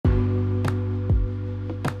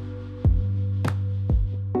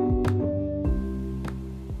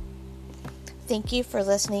Thank you for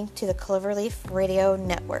listening to the Cloverleaf Radio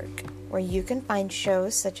Network, where you can find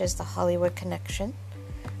shows such as The Hollywood Connection,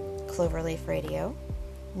 Cloverleaf Radio,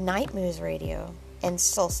 Night Moves Radio, and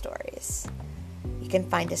Soul Stories. You can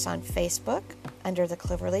find us on Facebook under the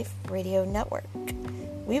Cloverleaf Radio Network.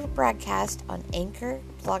 We broadcast on Anchor,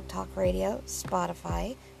 Blog Talk Radio,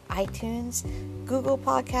 Spotify, iTunes, Google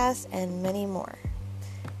Podcasts, and many more.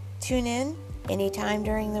 Tune in anytime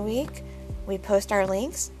during the week. We post our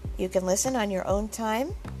links. You can listen on your own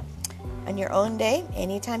time, on your own day,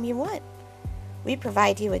 anytime you want. We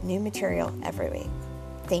provide you with new material every week.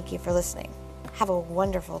 Thank you for listening. Have a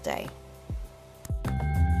wonderful day.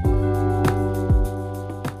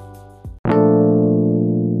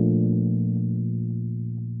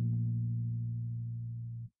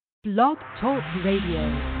 Blog Talk Radio.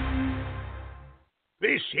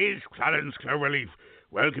 This is Clarence Cloverleaf,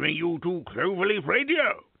 welcoming you to Cloverleaf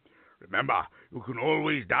Radio. Remember, you can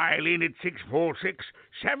always dial in at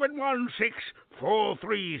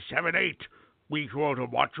 646-716-4378. Be sure to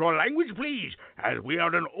watch your language, please, as we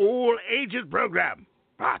are an all-ages program.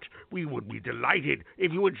 But we would be delighted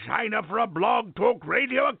if you would sign up for a Blog Talk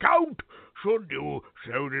Radio account, should you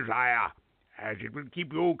so desire, as it will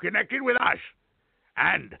keep you connected with us.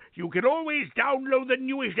 And you can always download the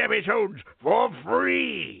newest episodes for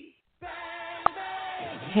free.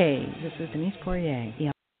 Hey, this is Denise Poirier.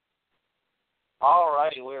 Yeah. All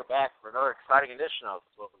righty, we're back for another exciting edition of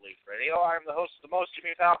Cloverleaf Radio. I'm the host of the most,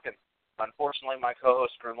 Jimmy Falcon. Unfortunately, my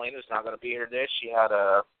co-host, Grimlene, is not going to be here today. She had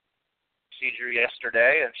a procedure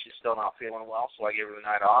yesterday, and she's still not feeling well, so I gave her the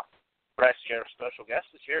night off. But our special guest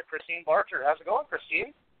is here, Christine Barger. How's it going, Christine?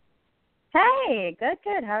 Hey,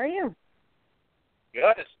 good. How are you?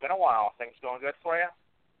 Good. It's been a while. Things going good for you?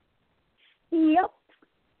 Yep.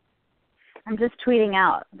 I'm just tweeting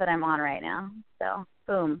out that I'm on right now. So,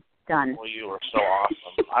 boom, done. Well, you are so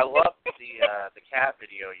awesome. I love the cat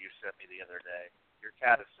video you sent me the other day. Your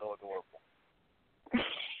cat is so adorable.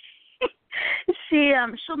 she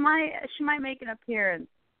might make an appearance.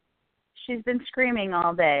 She's been screaming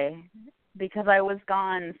all day because I was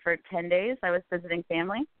gone for 10 days. I was visiting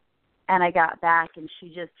family, and I got back, and she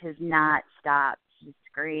just has not stopped. She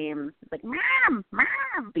screams. It's like, Mom,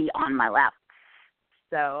 be on my lap.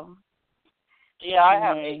 So. Yeah, I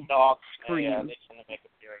have 8 dogs. They Scream. tend to make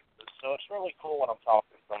appearances. So it's really cool when I'm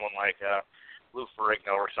talking to someone like Lou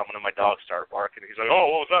Ferrigno or someone, and my dogs start barking. He's like, oh,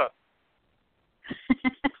 what was that?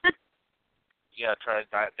 You got to try to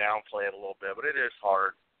downplay it a little bit, but it is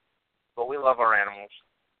hard. But we love our animals.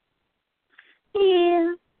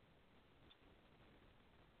 Yeah.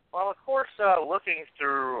 Well, of course, looking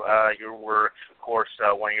through your work, of course,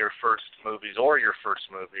 one of your first movies, or your first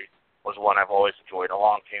movie, was one I've always enjoyed.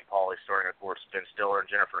 Along Came Polly, starring, of course, Ben Stiller and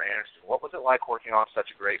Jennifer Aniston. What was it like working on such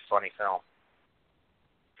a great, funny film?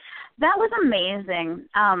 That was amazing.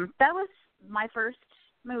 That was my first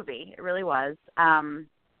movie. It really was.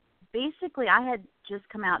 Basically, I had just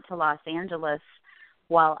come out to Los Angeles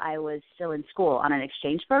while I was still in school on an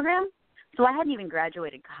exchange program. So I hadn't even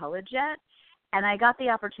graduated college yet. And I got the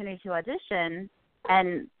opportunity to audition.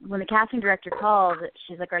 And when the casting director called,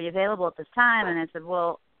 she's like, are you available at this time? And I said,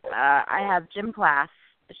 well, I have gym class.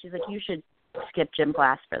 She's like, you should skip gym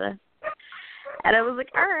class for this. And I was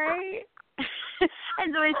like, all right.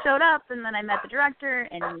 And so I showed up, and then I met the director,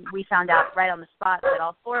 and we found out right on the spot that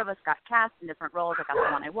all 4 of us got cast in different roles. I got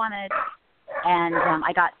the one I wanted. And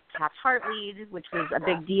I got Taft Heart lead, which was a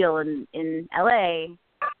big deal in L.A.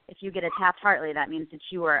 If you get a Taft Heart lead, that means that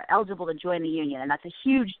you are eligible to join the union, and that's a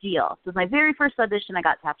huge deal. So it was my very first audition. I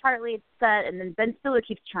got Taft Heart lead set, and then Ben Stiller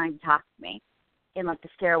keeps trying to talk to me in, like, the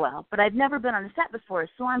stairwell. But I've never been on a set before,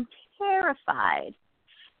 so I'm terrified.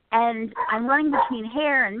 And I'm running between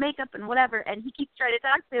hair and makeup and whatever, and he keeps trying to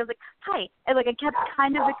talk to me. I was like, hi. And, like, I kept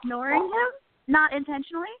kind of ignoring him, not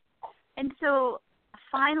intentionally. And so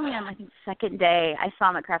finally on, I think, second day, I saw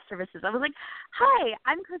him at Craft Services. I was like, hi,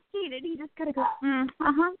 I'm Christine. And he just kind of goes,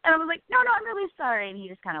 uh-huh. And I was like, no, I'm really sorry. And he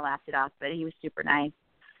just kind of laughed it off, but he was super nice.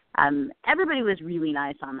 Everybody was really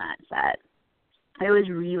nice on that set. It was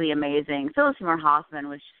really amazing. Phyllis Seymour Hoffman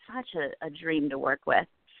was such a dream to work with.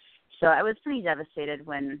 So I was pretty devastated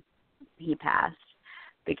when he passed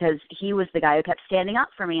because he was the guy who kept standing up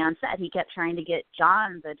for me on set. He kept trying to get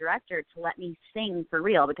John, the director, to let me sing for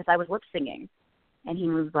real because I was lip singing. And he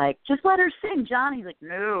was like, just let her sing, John. He's like,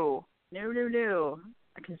 no.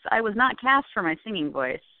 Because I was not cast for my singing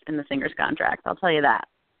voice in the singer's contract, I'll tell you that.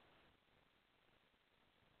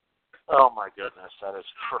 Oh, my goodness, that is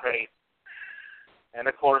great. And,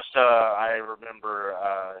 of course, I remember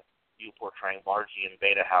you portraying Margie in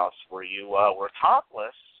Beta House, where you were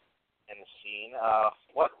topless in the scene.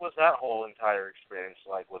 What was that whole entire experience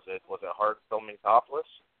like? Was it hard filming topless?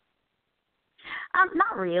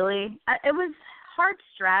 Not really. It was hard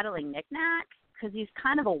straddling Knick-Knack because he's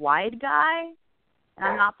kind of a wide guy, and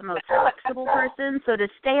I'm not the most flexible person. So to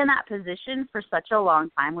stay in that position for such a long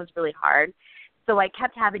time was really hard. So I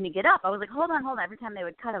kept having to get up. I was like, hold on. Every time they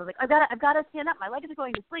would cut, I was like, I've got to stand up. My legs are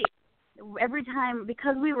going to sleep. Every time,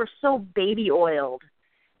 because we were so baby oiled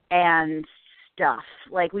and stuff,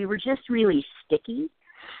 like we were just really sticky,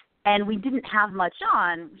 and we didn't have much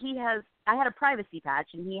on. I had a privacy patch,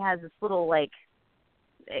 and he has this little, like,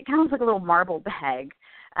 it kind of looks like a little marble bag.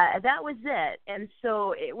 That was it. And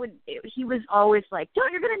so he was always like, you're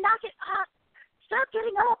going to knock it up. Stop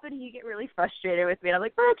getting up. And he'd get really frustrated with me. And I'm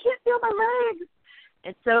like, but I can't feel my legs.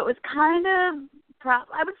 And so it was kind of,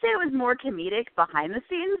 I would say it was more comedic behind the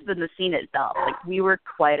scenes than the scene itself. Like, we were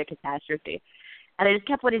quite a catastrophe. And I just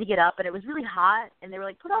kept wanting to get up, and it was really hot. And they were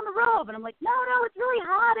like, put on the robe. And I'm like, no, it's really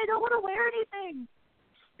hot. I don't want to wear anything.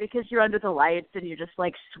 Because you're under the lights, and you're just,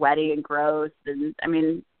 like, sweaty and gross. And, I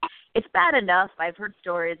mean, it's bad enough. I've heard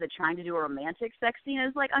stories that trying to do a romantic sex scene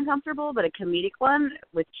is, like, uncomfortable, but a comedic one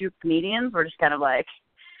with two comedians were just kind of like,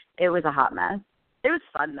 it was a hot mess. It was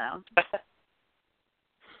fun, though.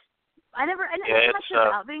 I never knew much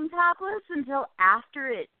about being topless until after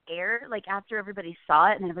it aired, like, after everybody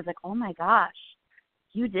saw it, and it was like, oh, my gosh,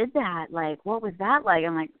 you did that. Like, what was that like?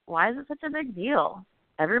 I'm like, why is it such a big deal?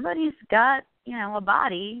 Everybody's got, a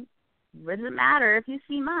body. What does it matter if you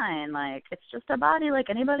see mine? Like, it's just a body like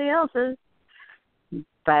anybody else's.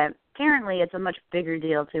 But apparently it's a much bigger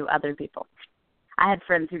deal to other people. I had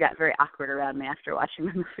friends who got very awkward around me after watching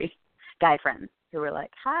the movie. Guy friends who were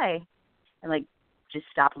like, hi. And, like, just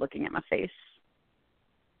stopped looking at my face.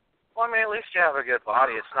 Well, I mean, at least you have a good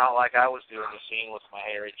body. It's not like I was doing the scene with my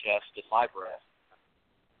hairy chest and my breath.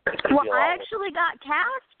 Well, I actually got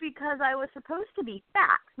cast because I was supposed to be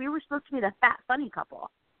fat. We were supposed to be the fat, funny couple.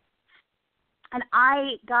 And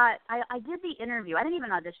I did the interview. I didn't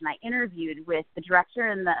even audition. I interviewed with the director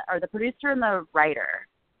and the producer and the writer.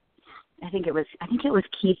 I think it was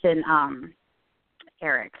Keith and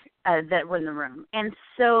Eric that were in the room. And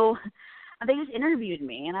so they just interviewed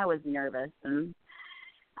me, and I was nervous, and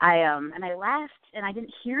I left, and I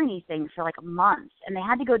didn't hear anything for like a month, and they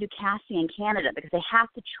had to go do casting in Canada because they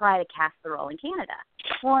have to try to cast the role in Canada.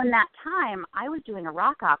 Well, in that time, I was doing a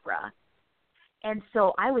rock opera, and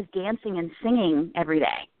so I was dancing and singing every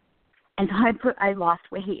day, and so I lost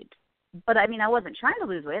weight. But I mean, I wasn't trying to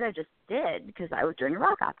lose weight; I just did because I was doing a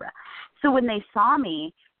rock opera. So when they saw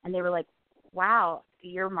me, and they were like, "Wow,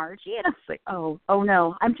 you're Margie," and I was like, oh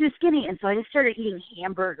no, I'm too skinny. And so I just started eating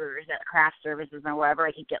hamburgers at craft services and wherever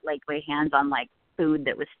I could get like my hands on like food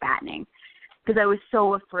that was fattening, because I was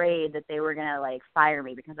so afraid that they were gonna like fire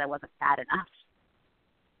me because I wasn't fat enough.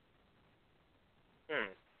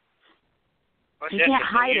 Well, you can't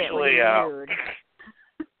hide it when you're nude.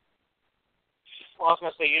 Well, I was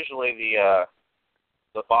gonna say usually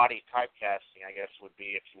the body typecasting, I guess, would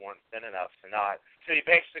be if you weren't thin enough to not. So you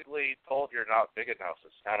basically told you're not big enough.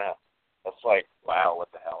 It's like, wow,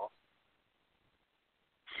 what the hell?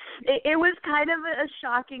 It was kind of a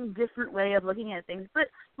shocking, different way of looking at things. But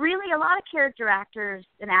really, a lot of character actors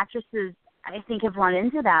and actresses, I think, have run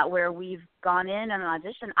into that where we've gone in an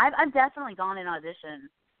audition. I've definitely gone in audition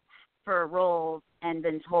for roles and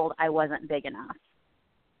been told I wasn't big enough.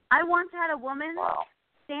 I once had a woman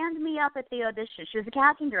stand me up at the audition. She was a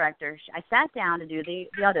casting director. I sat down to do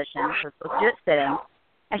the audition. So I was supposed to do it sitting.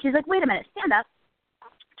 And she's like, wait a minute, stand up,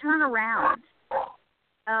 turn around,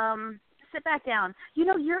 sit back down.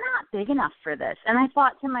 You're not big enough for this. And I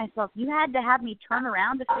thought to myself, you had to have me turn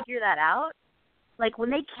around to figure that out? Like, when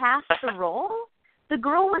they cast the role, the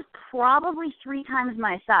girl was probably 3 times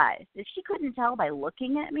my size. If she couldn't tell by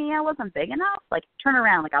looking at me I wasn't big enough, like, turn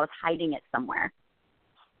around like I was hiding it somewhere.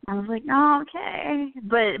 I was like, oh, okay.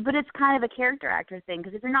 But it's kind of a character actor thing,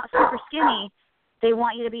 because if you're not super skinny, they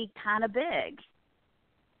want you to be kind of big.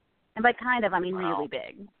 And by kind of, I mean really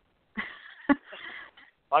big.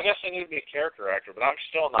 Well, I guess I need to be a character actor, but I'm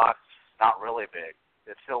still not really big.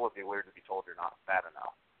 It still would be weird to be told you're not fat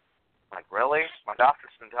enough. Like, really? My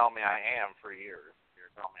doctor's been telling me I am for years. You're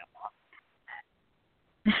telling me I'm not.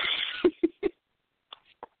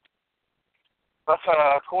 But,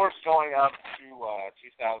 of course, going up to 2008,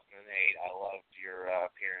 I loved your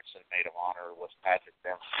appearance in Maid of Honor with Patrick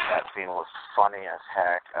Dempsey. That scene was funny as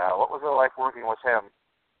heck. What was it like working with him?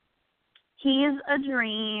 He's a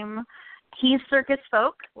dream. He's circus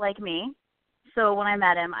folk like me. So when I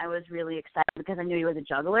met him, I was really excited because I knew he was a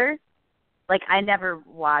juggler. Like, I never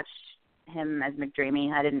watched him as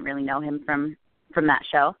McDreamy. I didn't really know him from that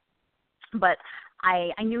show. But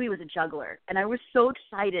I knew he was a juggler, and I was so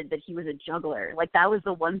excited that he was a juggler. Like, that was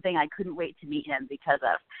the one thing I couldn't wait to meet him because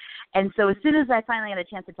of. And so as soon as I finally had a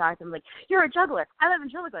chance to talk to him, like, you're a juggler. I live in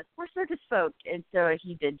Ventriloquist. We're circus folk. And so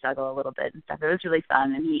he did juggle a little bit and stuff. It was really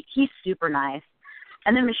fun, and he's super nice.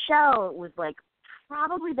 And then Michelle was, like,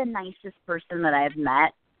 probably the nicest person that I have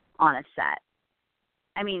met on a set.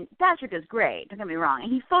 I mean, Patrick is great, don't get me wrong.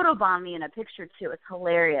 And he photobombed me in a picture, too. It's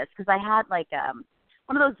hilarious because I had, like,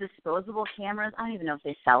 one of those disposable cameras. I don't even know if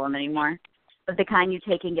they sell them anymore, but the kind you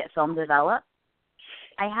take and get film developed.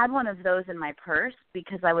 I had one of those in my purse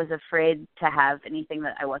because I was afraid to have anything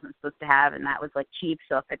that I wasn't supposed to have, and that was, like, cheap,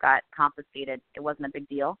 so if it got confiscated, it wasn't a big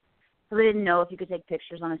deal. So they didn't know if you could take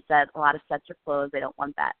pictures on a set. A lot of sets are closed. They don't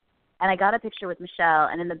want that. And I got a picture with Michelle,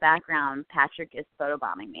 and in the background, Patrick is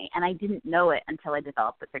photobombing me, and I didn't know it until I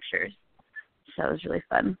developed the pictures. So it was really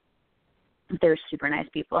fun. They were super nice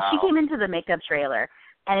people. Wow. She came into the makeup trailer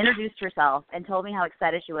and introduced herself and told me how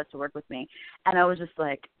excited she was to work with me. And I was just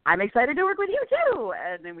like, I'm excited to work with you too.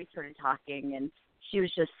 And then we started talking, and she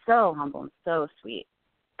was just so humble and so sweet.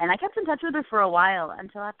 And I kept in touch with her for a while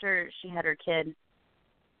until after she had her kid.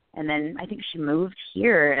 And then I think she moved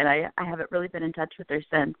here, and I haven't really been in touch with her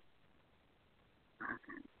since.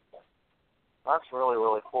 That's really,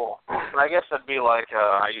 really cool. And I guess it'd be like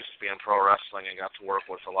I used to be in pro wrestling and got to work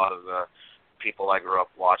with a lot of the people I grew up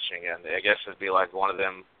watching, and I guess it'd be like one of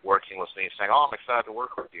them working with me saying, oh, I'm excited to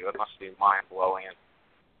work with you. It must be mind-blowing.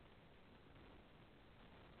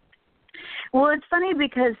 Well, it's funny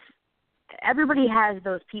because everybody has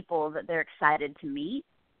those people that they're excited to meet.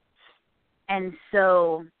 And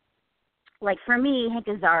so, like, for me, Hank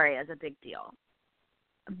Azaria is a big deal.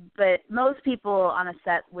 But most people on a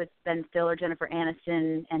set with Ben Stiller, Jennifer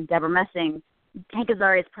Aniston, and Deborah Messing, Hank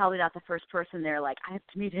Azaria is probably not the first person they're like, I have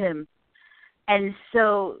to meet him. And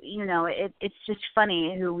so, you know, it's just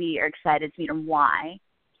funny who we are excited to meet and why.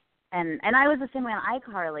 And I was the same way on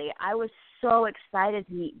iCarly. I was so excited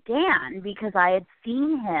to meet Dan because I had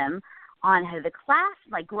seen him on Head of the Class,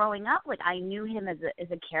 like, growing up. Like, I knew him as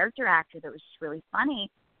a character actor that was just really funny.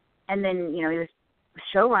 And then, you know, he was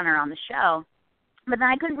showrunner on the show. But then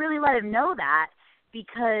I couldn't really let him know that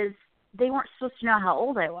because they weren't supposed to know how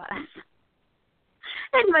old I was.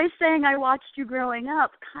 And by saying I watched you growing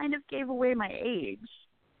up kind of gave away my age.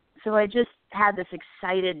 So I just had this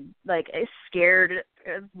excited, like, a scared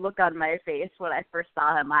look on my face when I first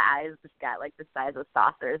saw him. My eyes just got, like, the size of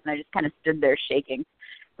saucers, and I just kind of stood there shaking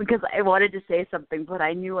because I wanted to say something, but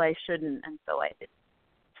I knew I shouldn't, and so I did.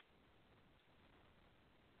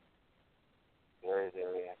 Very,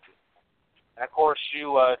 very interesting. And, of course,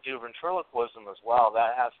 you do ventriloquism as well.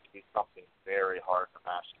 That has to be something very hard to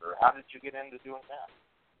master. How did you get into doing that?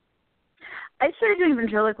 I started doing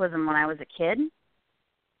ventriloquism when I was a kid.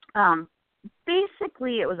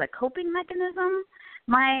 Basically, it was a coping mechanism.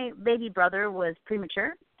 My baby brother was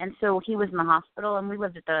premature, and so he was in the hospital, and we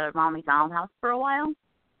lived at the Ronald McDonald House for a while.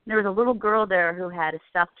 There was a little girl there who had a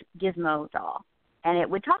stuffed Gizmo doll, and it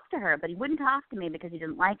would talk to her, but he wouldn't talk to me because he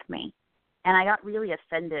didn't like me. And I got really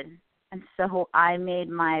offended, and so I made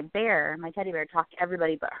my teddy bear, talk to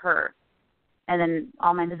everybody but her. And then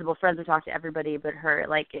all my invisible friends would talk to everybody but her.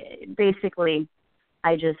 Like, basically,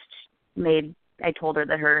 I told her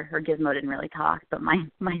that her Gizmo didn't really talk, but my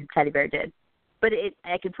teddy bear did. But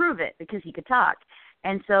I could prove it because he could talk.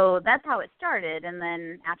 And so that's how it started. And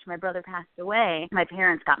then after my brother passed away, my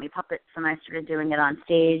parents got me puppets, and I started doing it on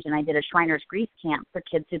stage. And I did a Shriners Grief Camp for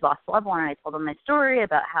kids who lost a loved one. And I told them my story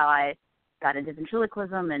about how I got into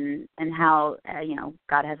ventriloquism and how, you know,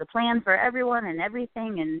 God has a plan for everyone and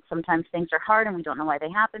everything. And sometimes things are hard and we don't know why they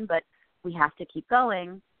happen, but we have to keep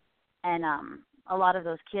going. And a lot of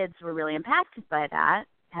those kids were really impacted by that,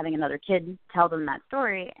 having another kid tell them that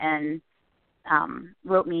story, and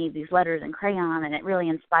wrote me these letters in crayon, and it really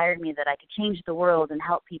inspired me that I could change the world and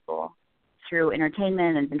help people through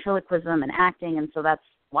entertainment and ventriloquism and acting. And so that's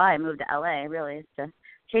why I moved to LA, really, is to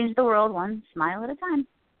change the world one smile at a time.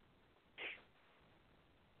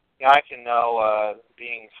 Yeah, I can know,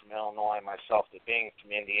 being from Illinois myself, that being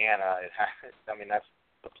from Indiana, I mean, that's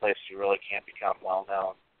the place you really can't become well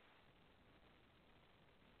known.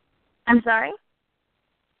 I'm sorry?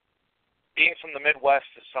 Being from the Midwest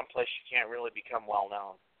is someplace you can't really become well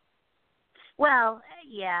known. Well,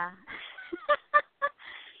 yeah.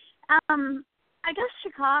 I guess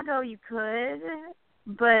Chicago you could,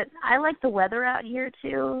 but I like the weather out here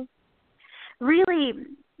too. Really,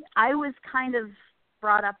 I was kind of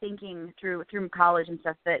brought up thinking through college and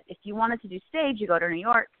stuff that if you wanted to do stage, you go to New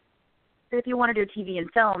York. But if you want to do TV and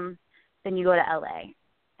film, then you go to LA.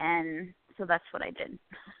 And so that's what I did.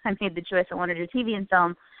 I made the choice I wanted to do TV and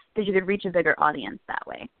film because you could reach a bigger audience that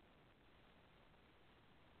way.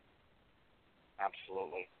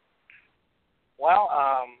 Absolutely. Well,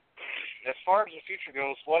 as far as the future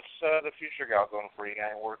goes, what's the future got going for you?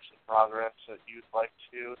 Any works in progress that you'd like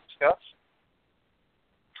to discuss?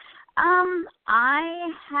 I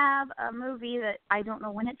have a movie that I don't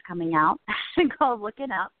know when it's coming out called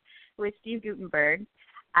Looking Up with Steve Guttenberg.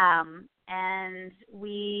 And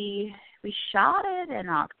we shot it in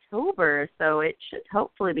October, so it should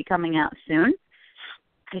hopefully be coming out soon.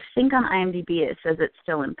 I think on IMDb it says it's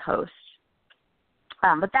still in post.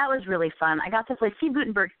 But that was really fun. I got to play Steve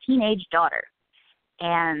Guttenberg's teenage daughter.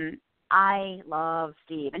 And I love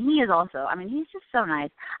Steve. And he is also, he's just so nice.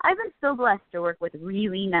 I've been so blessed to work with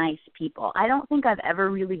really nice people. I don't think I've ever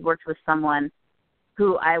really worked with someone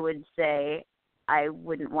who I would say I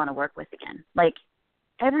wouldn't want to work with again. Like,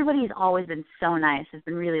 everybody's always been so nice. I've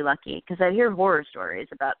been really lucky because I hear horror stories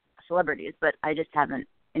about celebrities, but I just haven't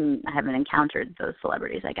encountered those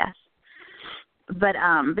celebrities, I guess. But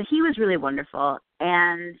he was really wonderful,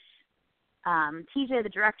 and TJ, the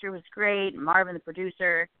director, was great. Marvin, the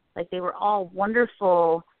producer, like they were all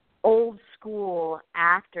wonderful, old school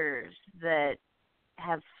actors that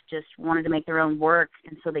have just wanted to make their own work,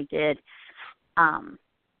 and so they did.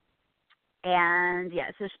 And yeah,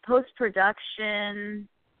 so it's post-production.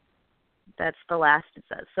 That's the last it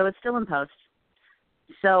says. So it's still in post.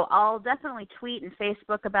 So I'll definitely tweet and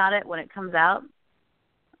Facebook about it when it comes out.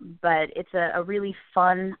 But it's a really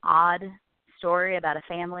fun, odd story about a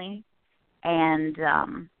family and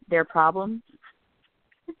their problems.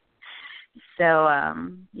 So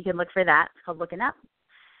you can look for that. It's called Looking Up.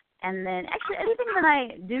 And then actually anything that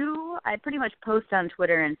I do, I pretty much post on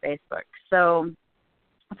Twitter and Facebook. So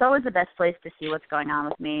it's always the best place to see what's going on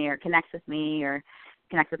with me or connect with me or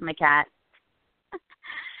connect with my cat.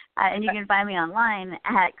 And you can find me online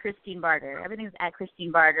at Christine Barger. Everything's at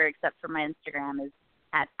Christine Barger except for my Instagram is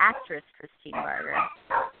at actress Christine Barger,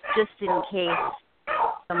 just in case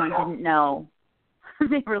someone didn't know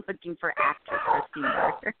they were looking for actress Christine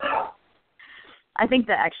Barger. I think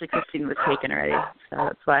that actually Christine was taken already, so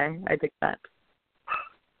that's why I picked that.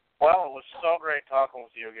 Well, it was so great talking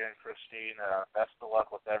with you again, Christine. Best of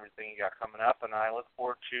luck with everything you got coming up, and I look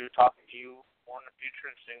forward to talking to you more in the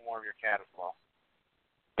future and seeing more of your cat as well.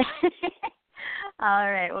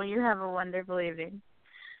 All right. Well, you have a wonderful evening.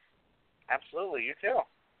 Absolutely. You too.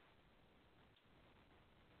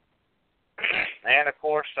 And, of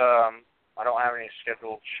course, I don't have any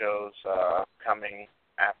scheduled shows coming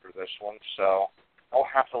after this one, so I'll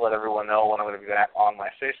have to let everyone know when I'm going to be back on my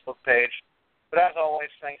Facebook page. But as always,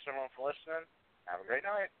 thanks everyone for listening. Have a great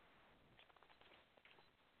night.